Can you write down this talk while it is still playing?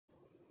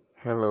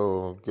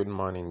Hello, good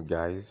morning,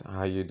 guys.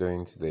 How you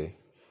doing today?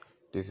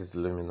 This is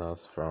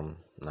Luminous from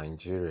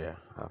Nigeria,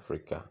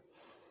 Africa.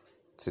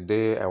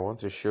 Today, I want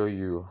to show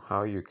you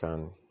how you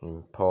can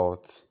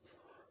import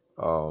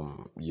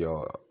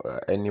your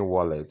any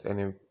wallet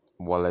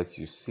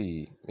you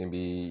see, maybe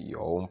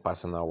your own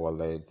personal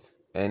wallet,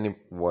 any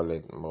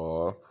wallet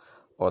or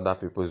other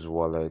people's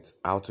wallet.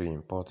 How to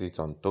import it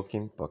on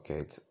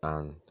Tokenpocket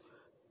and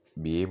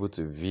be able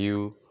to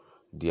view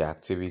the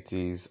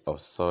activities of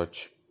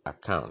such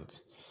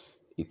account.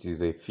 It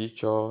is a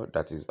feature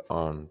that is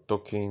on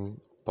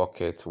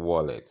Tokenpocket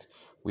wallet,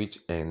 which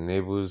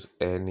enables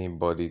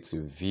anybody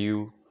to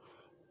view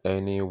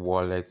any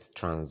wallet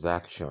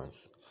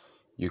transactions.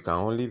 You can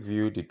only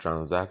view the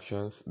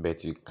transactions,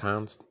 but you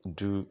can't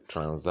do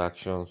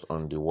transactions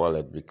on the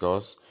wallet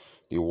because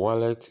the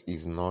wallet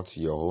is not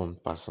your own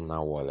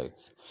personal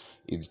wallet.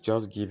 It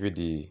just gives you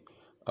the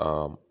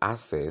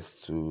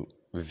access to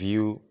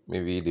view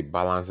maybe the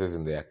balances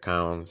in the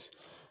accounts,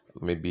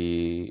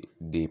 maybe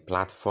the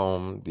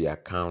platform the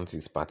account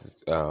is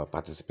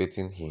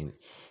participating in.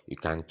 You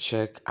can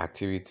check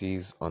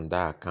activities on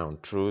that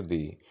account through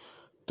the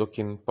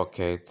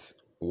Tokenpocket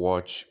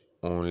watch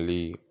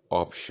only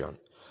option.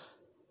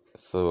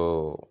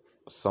 So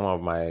some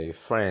of my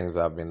friends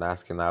have been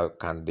asking how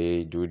can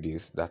they do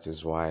this. That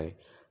is why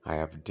I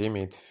have deemed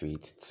it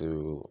fit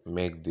to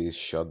make this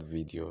short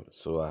video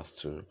so as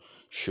to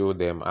show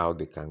them how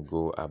they can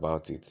go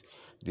about it.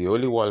 The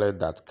only wallet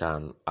that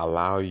can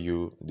allow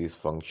you this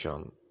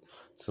function,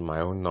 to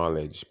my own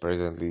knowledge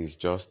presently, is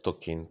just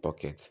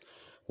Tokenpocket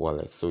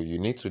wallet. So you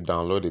need to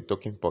download the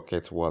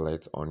Tokenpocket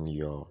wallet on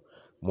your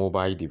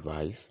mobile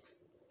device,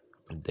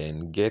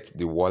 then get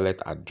the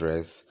wallet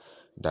address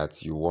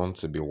that you want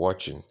to be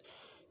watching.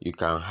 You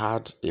can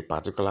add a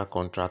particular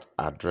contract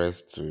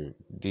address to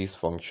this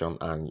function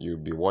and you'll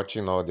be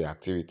watching all the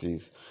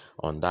activities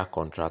on that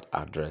contract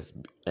address.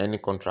 Any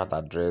contract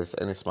address,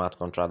 any smart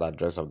contract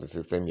address of the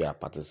system you are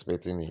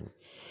participating in,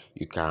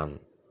 you can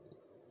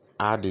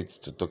add it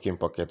to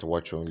Tokenpocket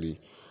watch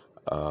only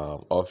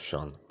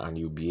option, and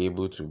you'll be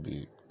able to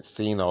be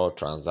seeing all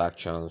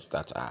transactions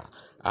that are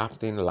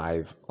happening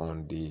live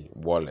on the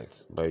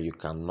wallet, but you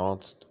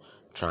cannot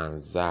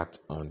transact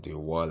on the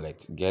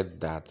wallet. Get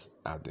that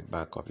at the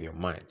back of your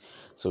mind.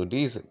 So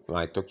this is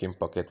my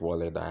Tokenpocket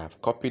wallet. I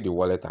have copied the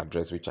wallet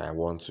address which I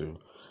want to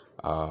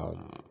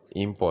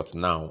import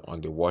now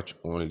on the watch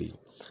only.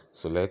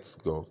 So let's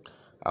go.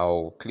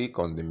 I'll click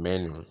on the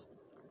menu.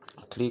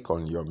 Click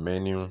on your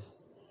menu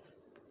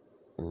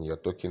in your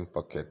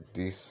Tokenpocket,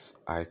 this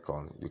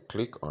icon. You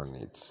click on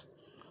it.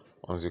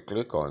 Once you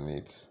click on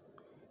it,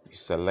 you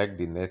select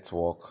the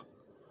network.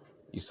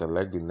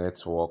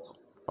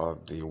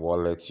 Of the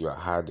wallet you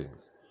are adding.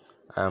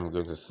 I am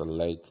going to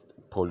select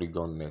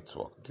Polygon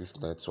network. This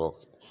network,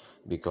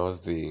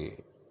 because the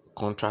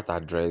contract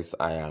address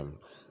I am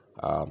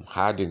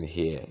adding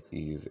here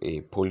is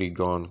a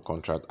Polygon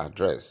contract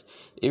address.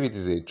 If it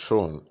is a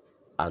Tron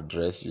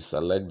address, you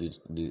select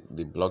the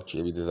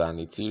blockchain. If it is an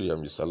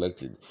Ethereum, you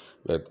select it.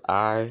 But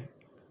I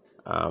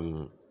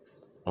am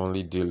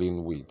only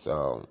dealing with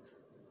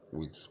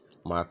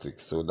Matic,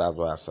 so that's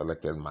why I've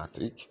selected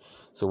Matic.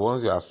 So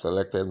once you have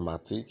selected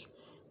Matic,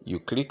 you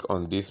click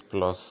on this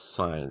plus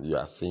sign you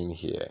are seeing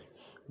here.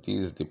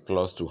 This is the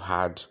plus to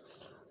add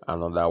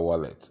another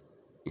wallet.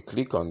 You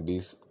click on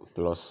this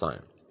plus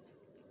sign,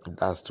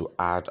 that's to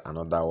add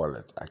another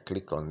wallet. I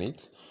click on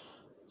it.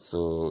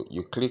 So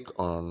you click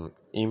on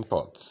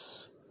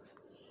imports.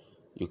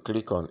 You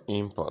click on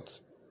import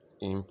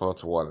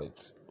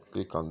wallet.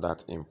 Click on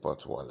that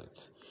import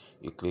wallet.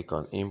 You click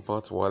on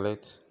import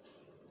wallet.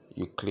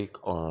 You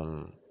click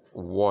on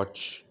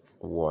watch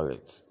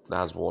wallet.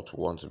 That's what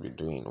we want to be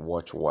doing,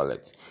 watch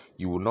wallet.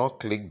 You will not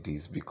click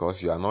this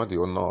because you are not the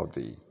owner of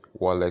the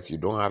wallet. You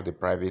don't have the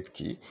private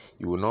key.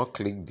 You will not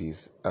click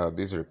this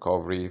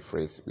recovery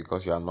phrase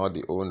because you are not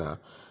the owner.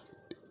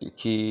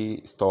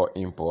 Key store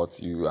import,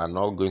 you are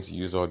not going to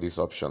use all this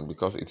option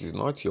because it is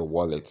not your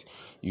wallet.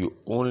 You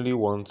only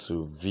want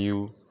to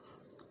view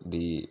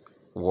the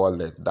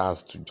wallet,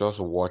 that's to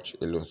just watch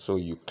alone. So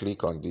you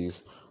click on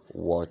this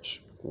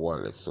watch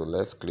wallet. So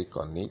let's click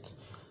on it.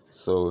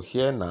 So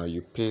here now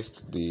you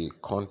paste the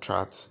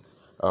contract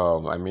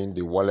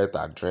the wallet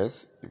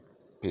address. You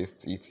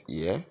paste it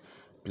here.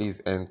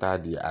 Please enter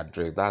the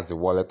address. That's the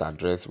wallet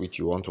address which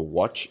you want to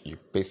watch. You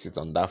paste it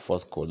on that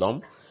first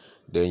column.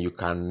 Then you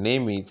can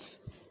name it,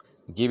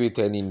 give it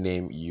any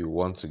name you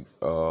want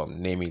to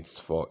name it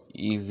for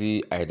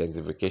easy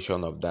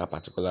identification of that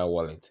particular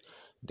wallet.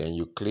 Then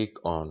you click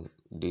on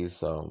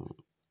this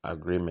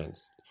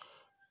agreement.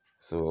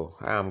 So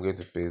I am going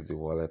to paste the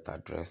wallet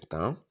address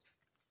down.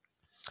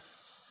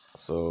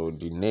 So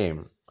the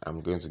name,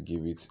 I'm going to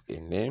give it a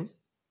name.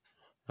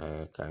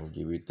 I can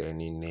give it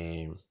any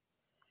name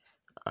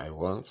I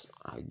want.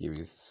 I give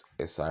it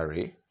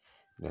SRA.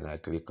 Then I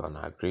click on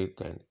agree,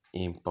 then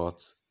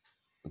import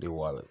the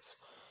wallet.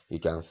 You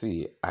can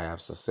see I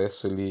have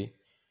successfully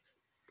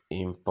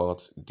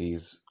import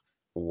this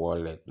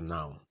wallet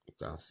now. You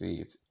can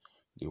see it.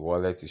 the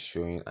wallet is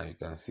showing, and you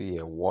can see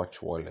a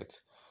watch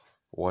wallet.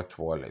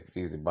 This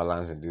is the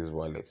balance in this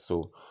wallet.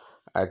 So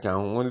I can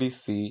only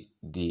see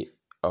the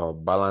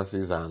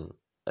balances and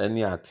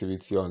any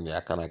activity on the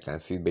account I can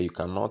see, but you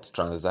cannot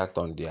transact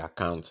on the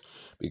account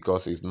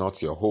because it's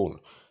not your own.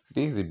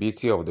 This is the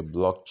beauty of the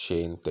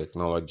blockchain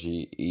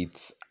technology.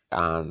 It's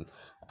an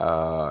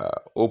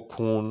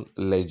open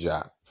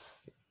ledger.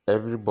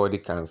 Everybody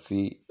can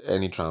see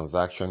any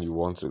transaction you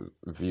want to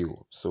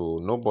view, so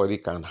nobody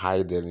can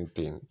hide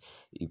anything.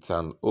 It's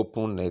an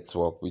open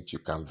network which you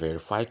can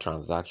verify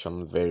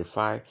transaction,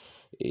 verify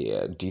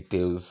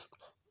details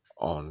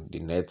on the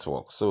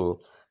network.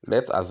 So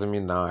let's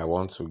assume now I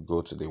want to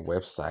go to the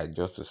website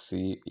just to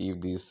see if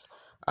this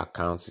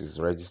account is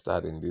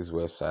registered in this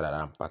website that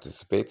I'm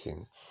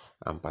participating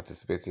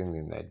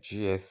in a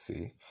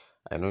GSC.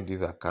 I know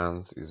this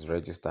account is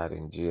registered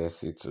in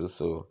GSC too,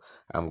 so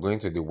I'm going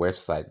to the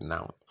website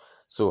now.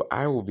 So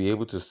I will be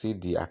able to see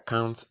the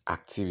account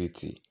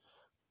activity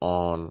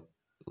on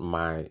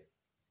my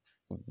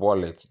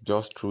wallet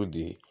just through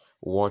the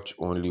watch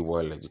only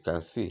wallet. You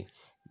can see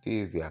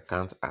this is the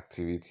account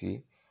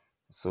activity.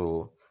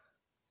 So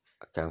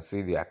I can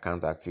see the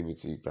account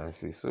activity. You can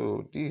see.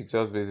 So this is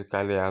just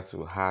basically how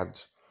to add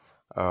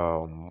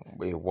a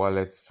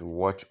wallet to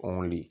watch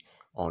only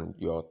on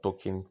your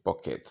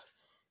Tokenpocket,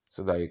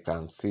 so that you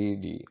can see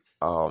the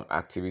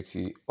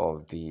activity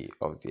of the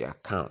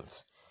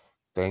account.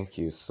 Thank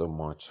you so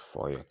much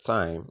for your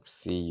time.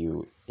 See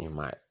you in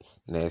my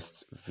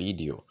next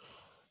video.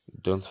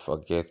 Don't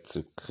forget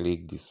to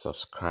click the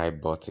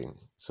subscribe button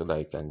so that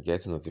you can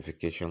get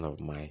notification of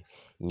my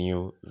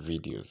new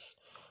videos.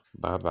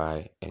 Bye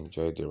bye.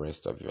 Enjoy the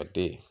rest of your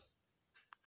day.